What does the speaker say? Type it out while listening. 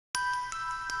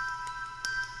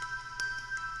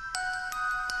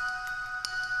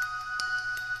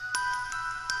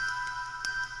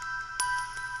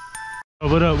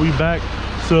What up, we back.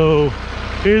 So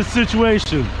here's the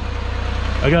situation.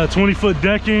 I got 20-foot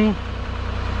decking.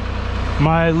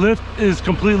 My lift is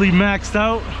completely maxed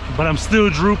out, but I'm still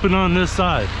drooping on this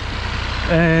side.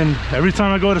 And every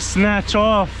time I go to snatch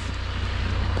off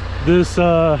this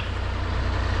pellet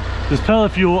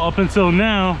fuel, up until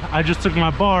now, I just took my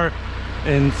bar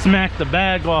and smacked the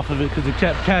bag off of it because it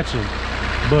kept catching.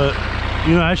 But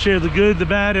you know, I shared the good, the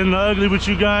bad, and the ugly with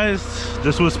you guys.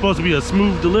 This was supposed to be a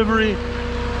smooth delivery.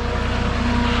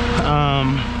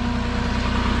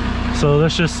 So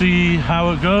let's just see how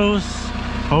it goes.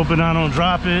 Hoping I don't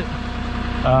drop it.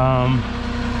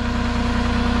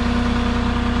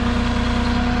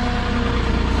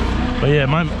 But yeah,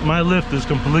 my lift is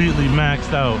completely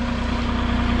maxed out.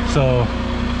 So,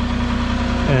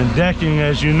 and decking,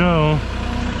 as you know,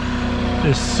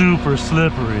 is super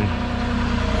slippery.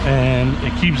 And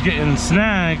it keeps getting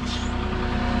snagged.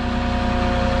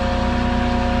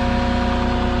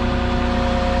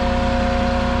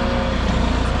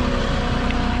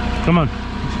 Come on.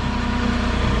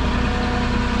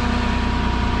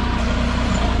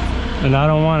 And I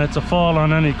don't want it to fall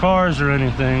on any cars or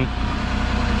anything.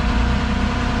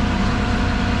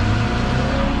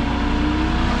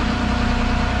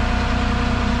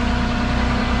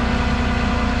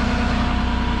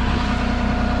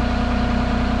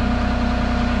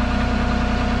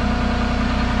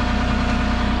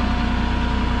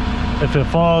 If it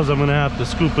falls, I'm gonna have to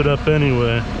scoop it up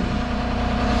anyway.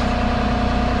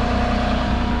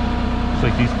 It's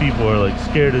like these people are like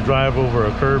scared to drive over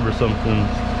a curb or something.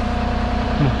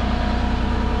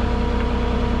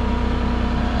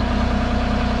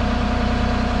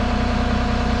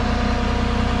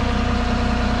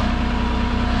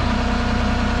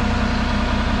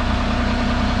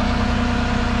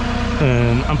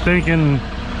 And I'm thinking,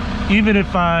 even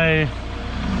if I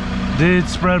did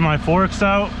spread my forks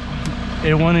out,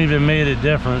 it wouldn't even made a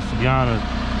difference, to be honest.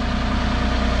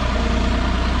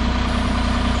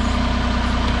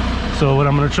 So what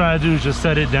I'm gonna try to do is just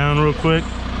set it down real quick,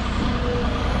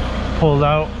 pull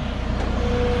out,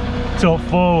 tilt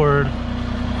forward,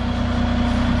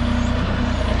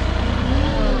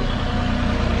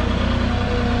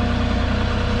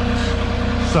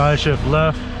 side shift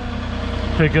left,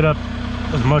 pick it up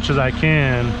as much as I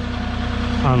can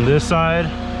on this side.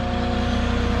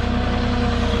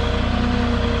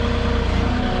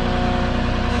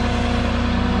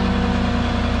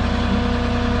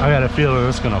 I got a feeling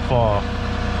it's gonna fall.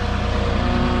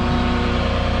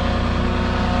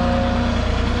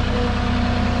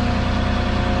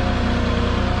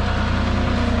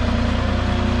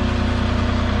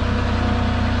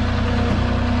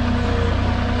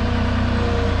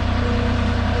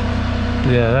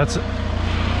 Yeah, that's it.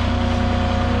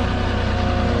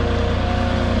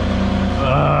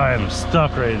 I'm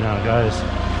stuck right now, guys.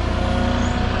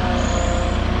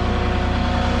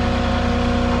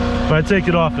 If I take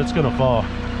it off, it's gonna fall.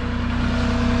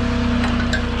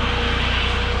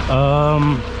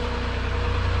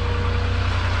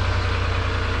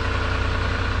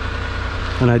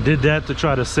 And I did that to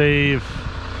try to save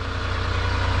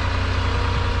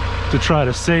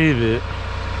it.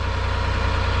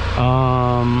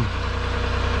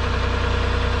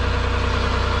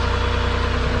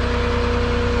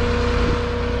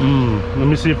 Let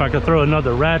me see if I can throw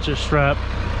another ratchet strap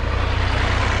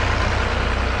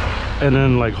and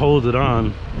then like hold it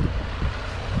on.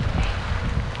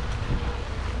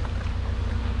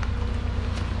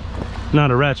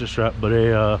 Not a ratchet strap, but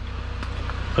a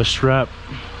strap.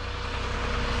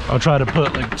 I'll try to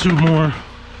put like 2 more.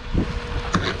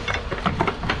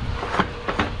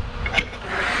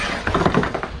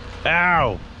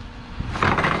 Ow!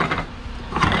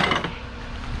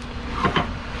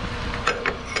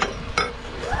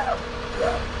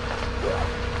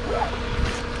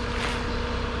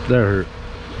 That hurt.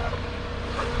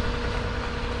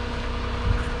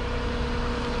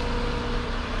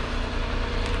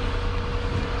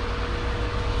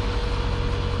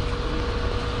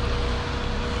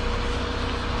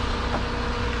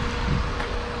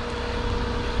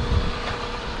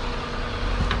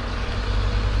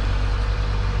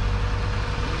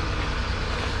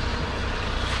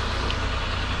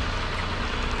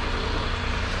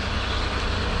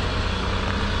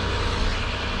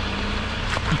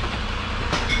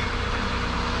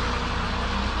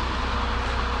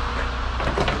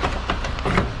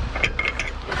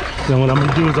 Then what I'm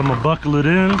gonna do is I'm gonna buckle it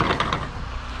in,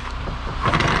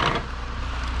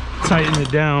 tighten it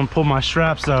down, pull my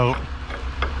straps out.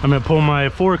 I'm gonna pull my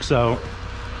forks out,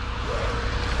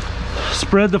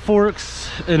 spread the forks,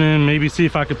 and then maybe see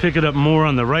if I could pick it up more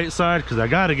on the right side, because I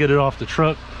gotta get it off the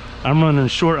truck I'm running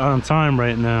short on time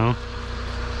right now.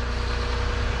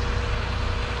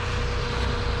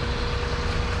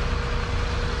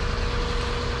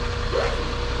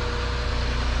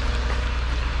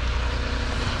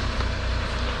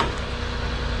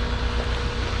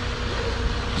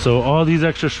 So all these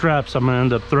extra straps I'm gonna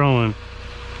end up throwing.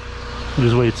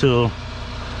 Just wait till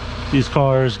these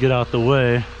cars get out the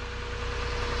way.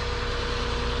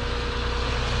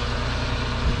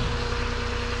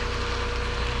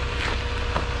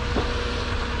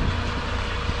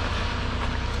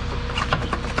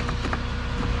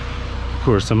 Of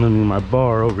course, I'm gonna need my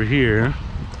bar over here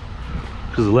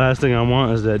because the last thing I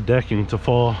want is that decking to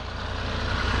fall.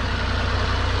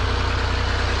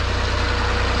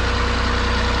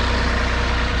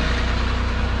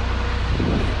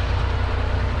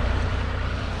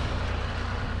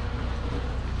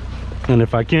 And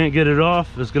if I can't get it off,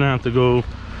 it's gonna have to go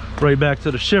right back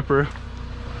to the shipper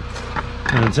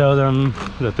and tell them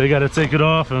that they gotta take it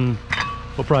off, and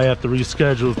we'll probably have to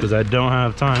reschedule because I don't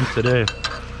have time today.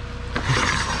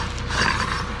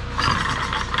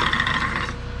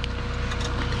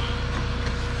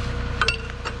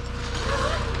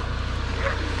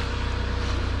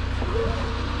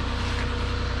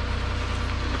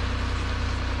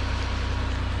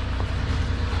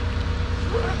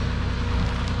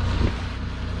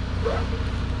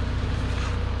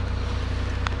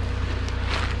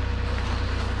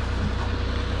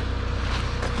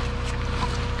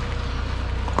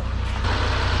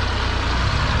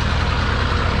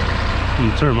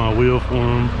 Turn my wheel for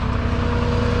him.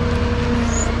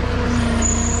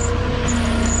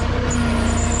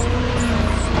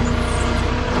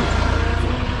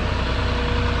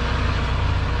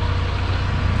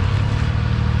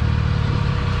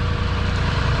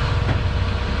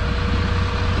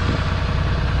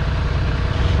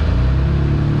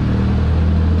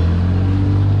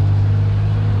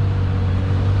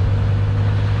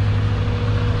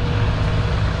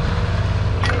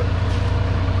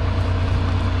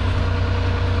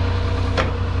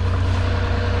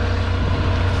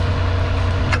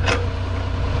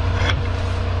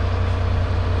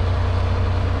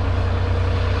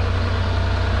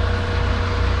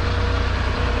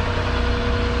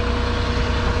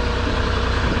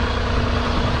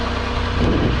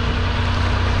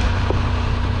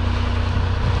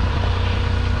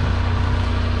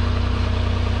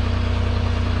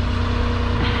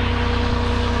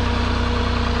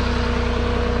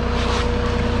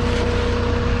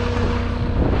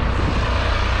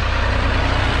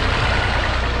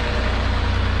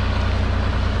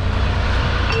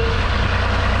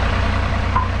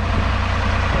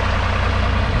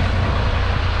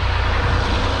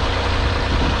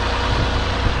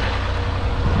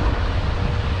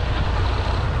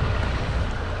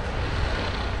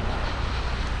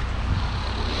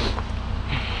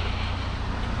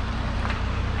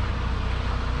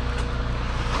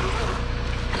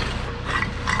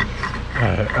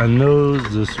 I nose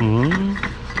this one,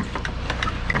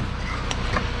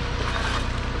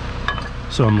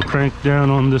 so I'm gonna crank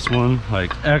down on this one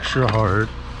like extra hard.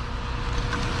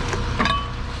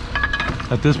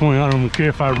 At this point, I don't even care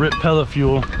if I rip pellet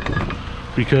fuel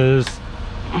because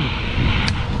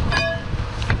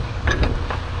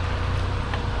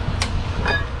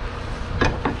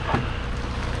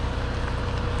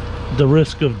the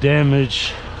risk of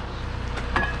damage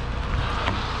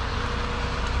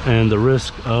and the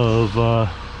risk of I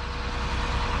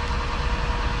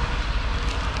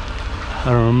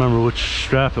don't remember which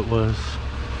strap it was.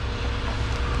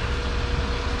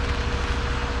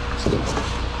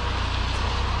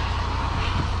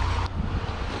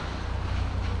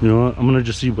 You know what, I'm gonna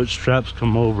just see what straps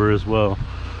come over as well.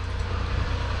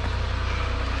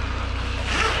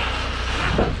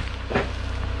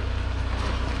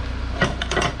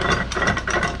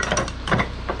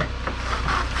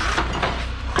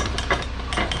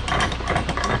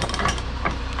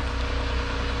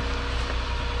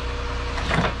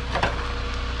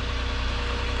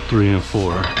 Three and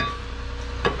four.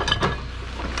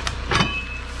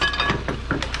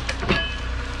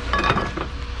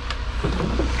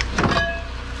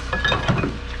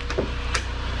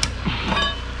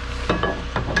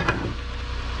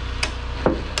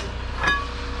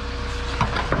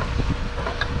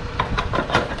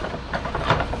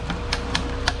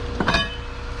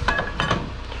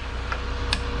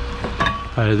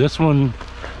 This one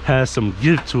has some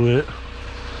give to it,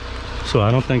 so I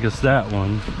don't think it's that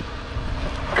one.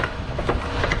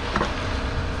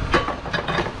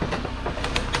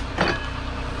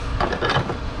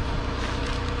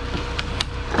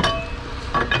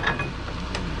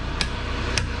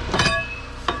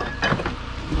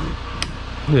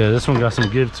 Yeah, this one got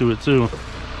some give to it too,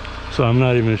 so I'm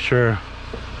not even sure.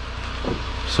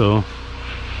 So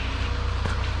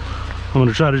I'm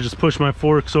gonna try to just push my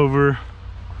forks over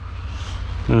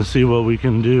and see what we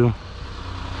can do.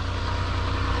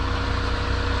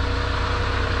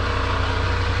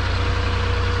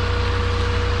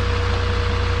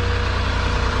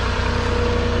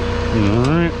 All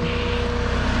right.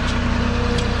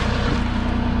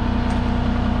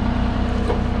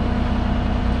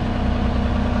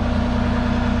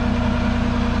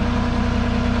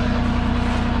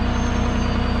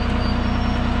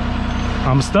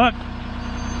 I'm stuck.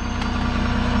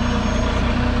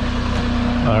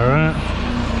 All right.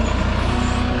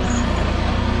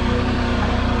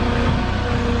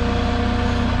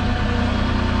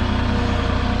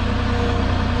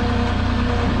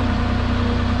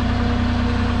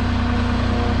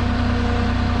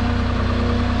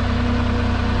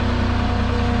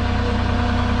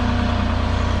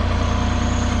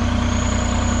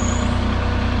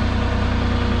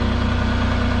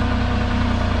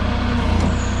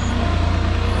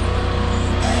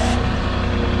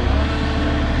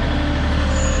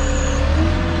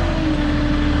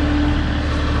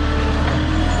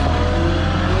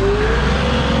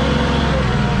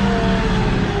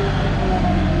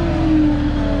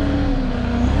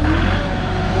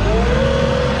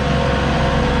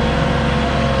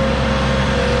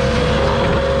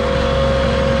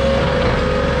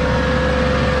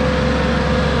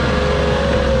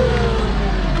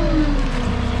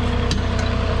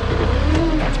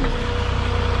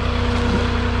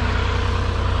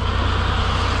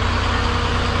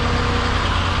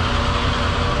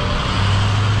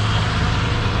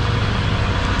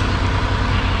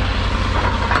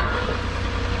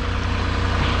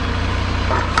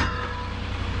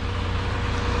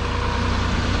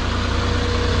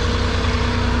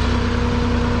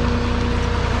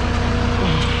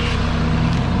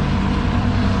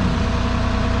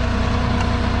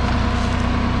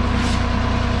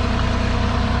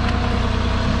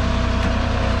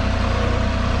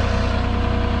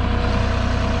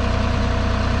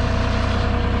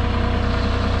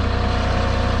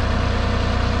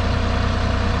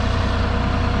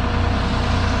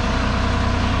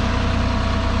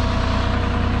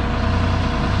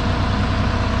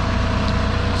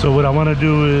 So what I want to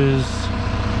do is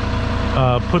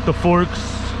put the forks.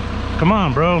 Come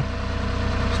on, bro.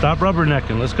 Stop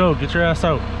rubbernecking. Let's go. Get your ass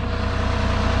out.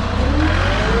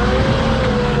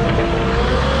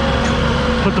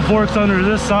 Put the forks under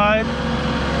this side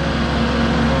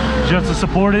just to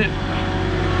support it.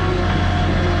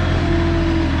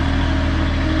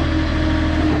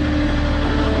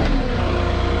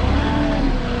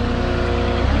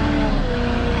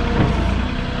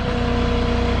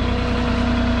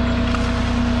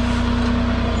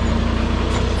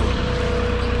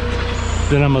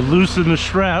 Then I'm gonna loosen the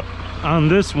strap on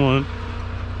this one.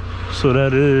 So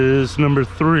that is number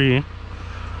 3.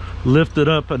 Lift it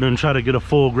up and then try to get a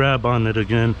full grab on it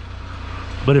again.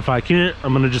 But if I can't,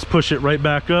 I'm gonna just push it right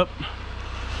back up.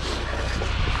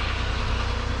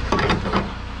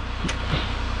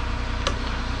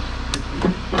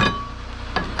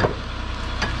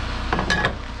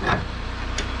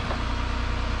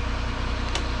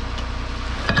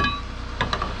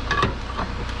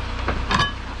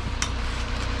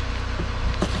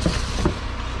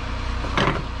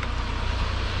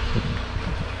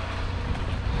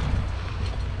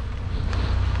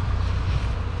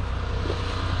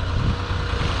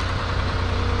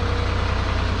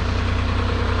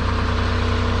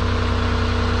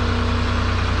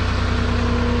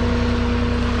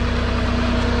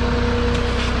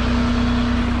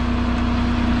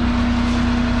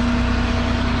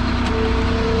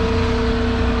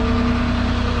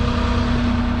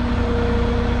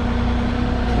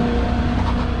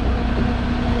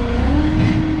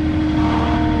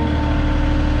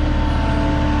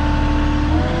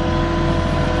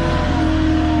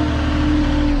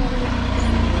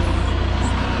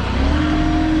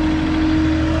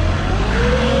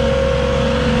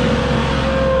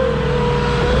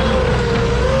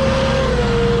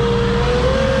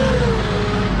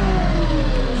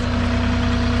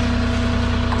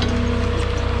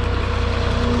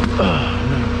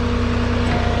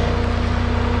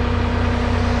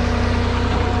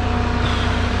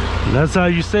 That's how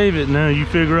you save it. Now you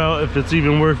figure out if it's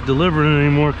even worth delivering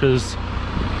anymore, because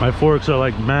my forks are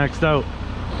like maxed out.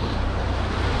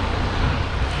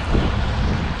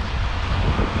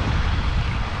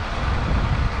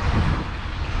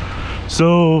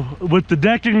 So with the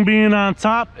decking being on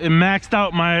top, it maxed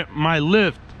out my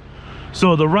lift.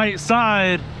 So the right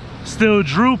side still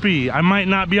droopy. I might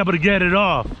not be able to get it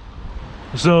off.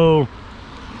 So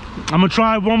I'm gonna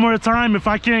try one more time. If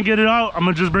I can't get it out, I'm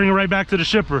gonna just bring it right back to the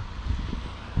shipper.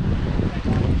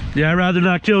 Yeah, I'd rather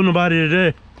not kill nobody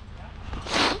today.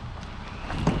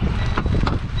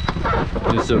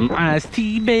 Get some iced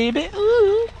tea, baby.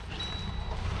 Ooh.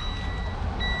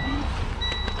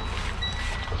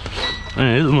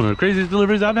 Man, this is one of the craziest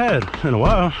deliveries I've had in a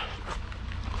while.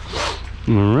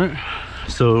 All right,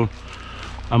 so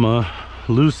I'm gonna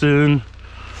loosen,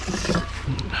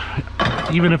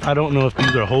 even if I don't know if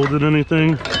these are holding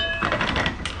anything,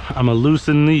 I'm gonna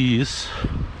loosen these.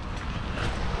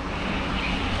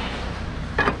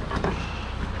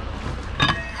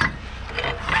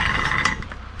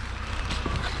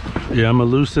 Yeah, I'm gonna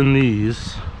loosen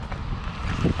these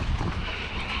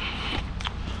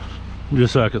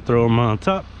just so I could throw them on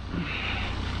top.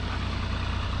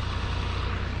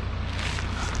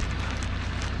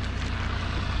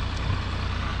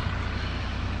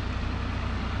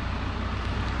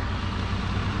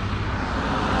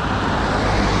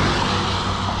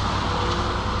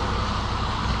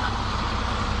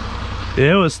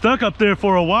 Yeah, it was stuck up there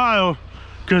for a while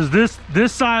because this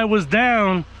side was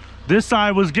down. This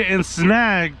side was getting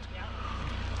snagged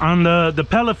on the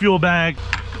pellet fuel bag.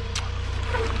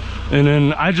 And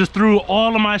then I just threw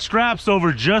all of my straps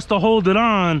over just to hold it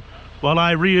on while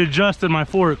I readjusted my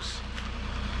forks.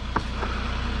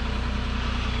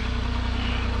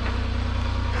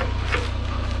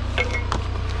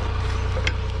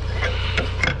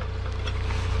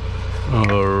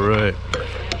 All right.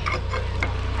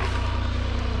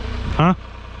 Huh?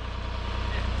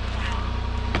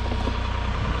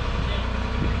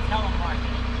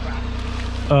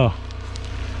 Oh.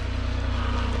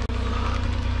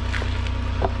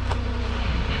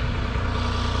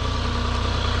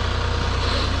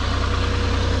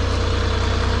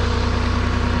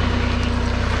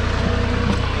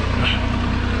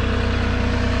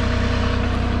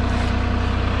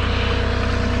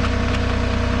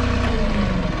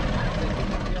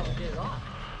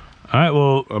 All right,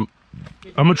 well, I'm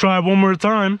gonna try one more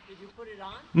time. Did you put it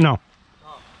on? No.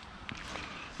 Oh.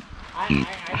 I just,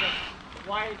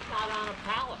 why it's not on a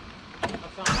pallet?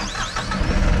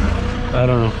 I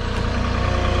don't know.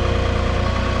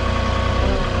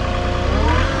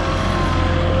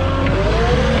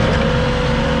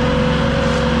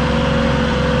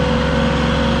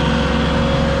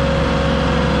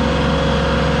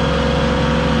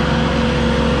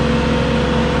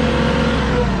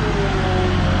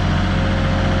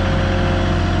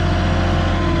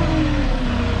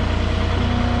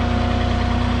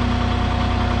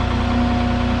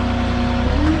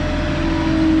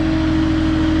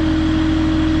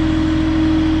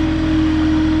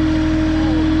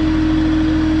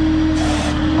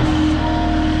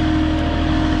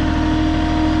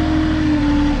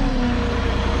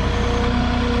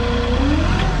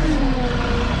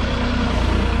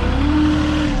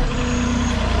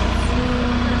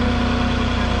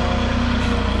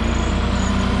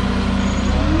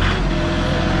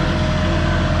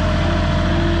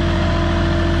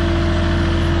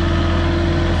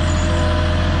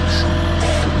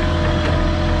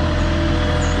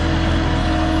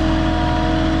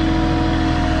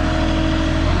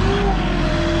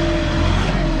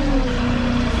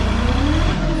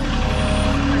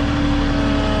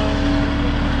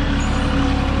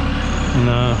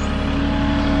 No,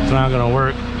 it's not gonna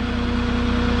work.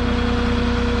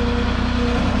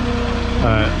 All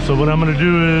right, so what I'm gonna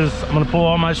do is I'm gonna pull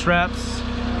all my straps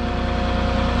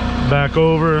back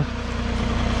over.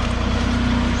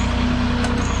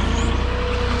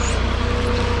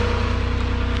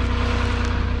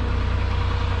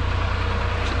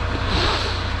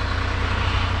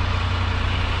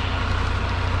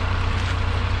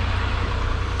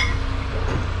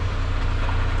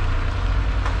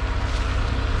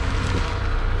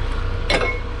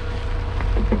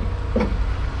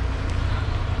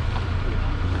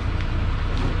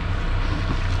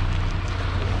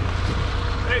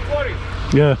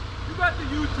 Yeah. You got the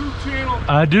YouTube channel?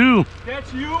 I do.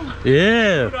 That's you?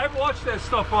 Yeah. Dude, I've watched that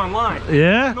stuff online.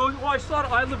 Yeah? No, well,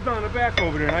 I lived on the back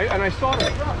over there, and I saw the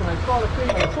truck, and I saw the thing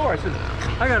on the floor. I said,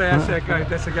 I gotta ask that guy.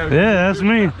 That's the guy. Yeah, that's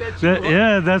me. That's you, huh?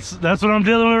 Yeah, that's what I'm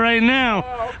dealing with right now.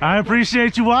 Oh, okay. I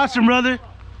appreciate you watching, brother.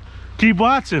 Keep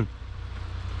watching.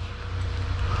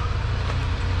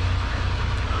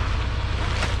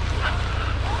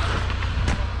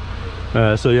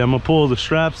 So yeah, I'm gonna pull the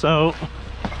straps out.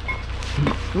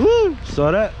 Woo!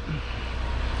 Saw that?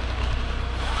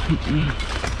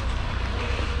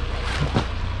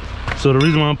 So the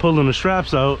reason why I'm pulling the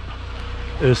straps out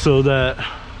is so that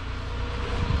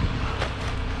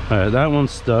All right, that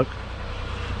one's stuck.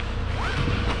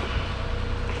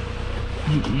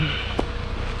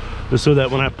 Just so that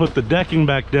when I put the decking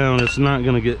back down, it's not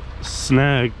gonna get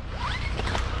snagged.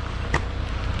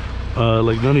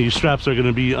 Like none of these straps are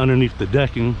gonna be underneath the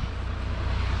decking.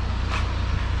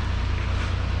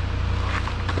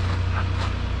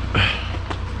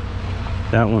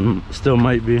 That one still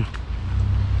might be.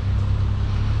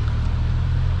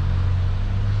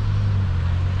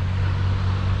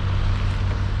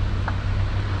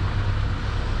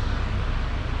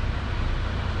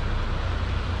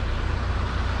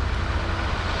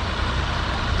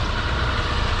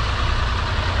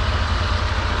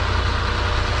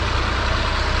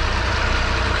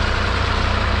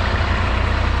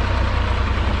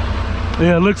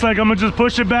 Yeah, it looks like I'm gonna just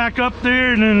push it back up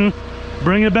there and then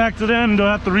bring it back to them. They'll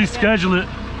have to reschedule it.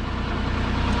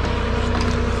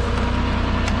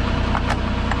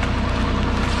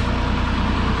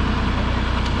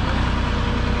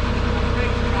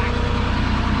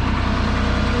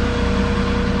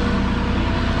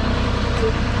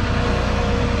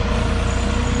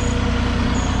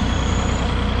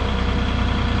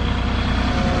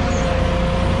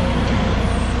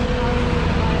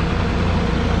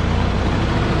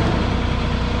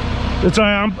 It's all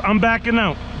right, I'm backing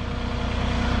out.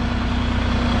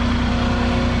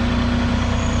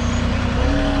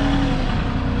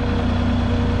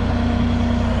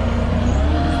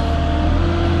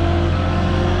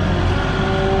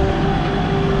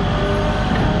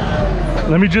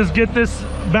 Let me just get this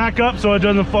back up so it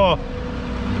doesn't fall.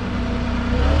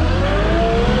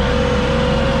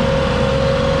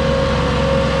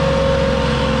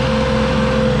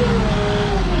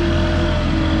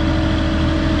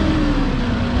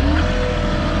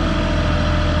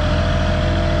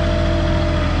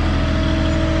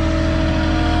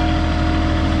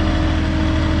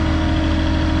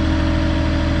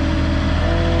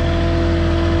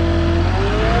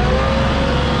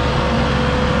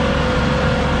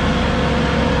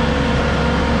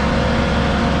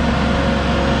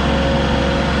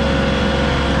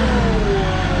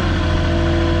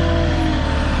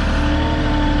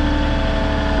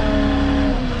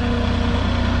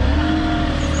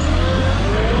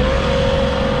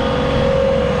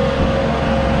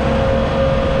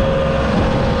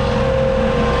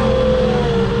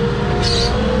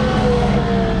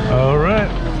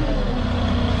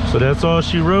 So that's all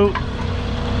she wrote.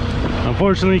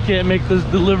 Unfortunately, can't make this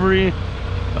delivery.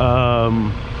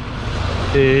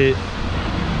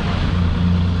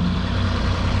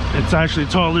 It's actually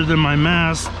taller than my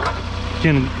mast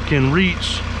can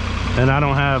reach, and I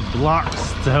don't have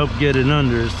blocks to help get it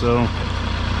under, so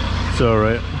it's all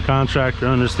right. Contractor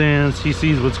understands. He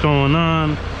sees what's going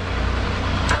on.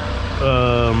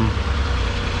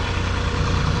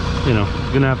 You know,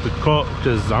 gonna have to call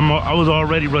because I was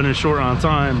already running short on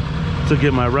time to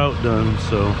get my route done,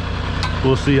 so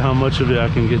we'll see how much of it I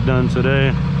can get done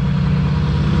today.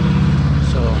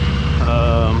 So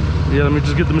yeah, let me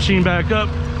just get the machine back up.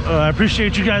 I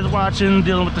appreciate you guys watching,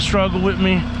 dealing with the struggle with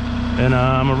me, and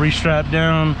I'm gonna re-strap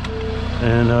down,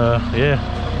 and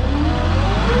yeah.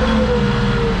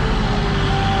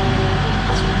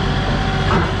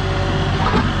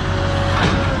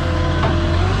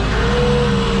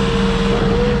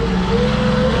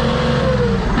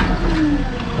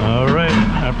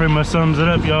 Pretty much sums it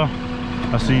up, y'all.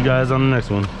 I'll see you guys on the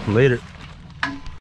next one. Later.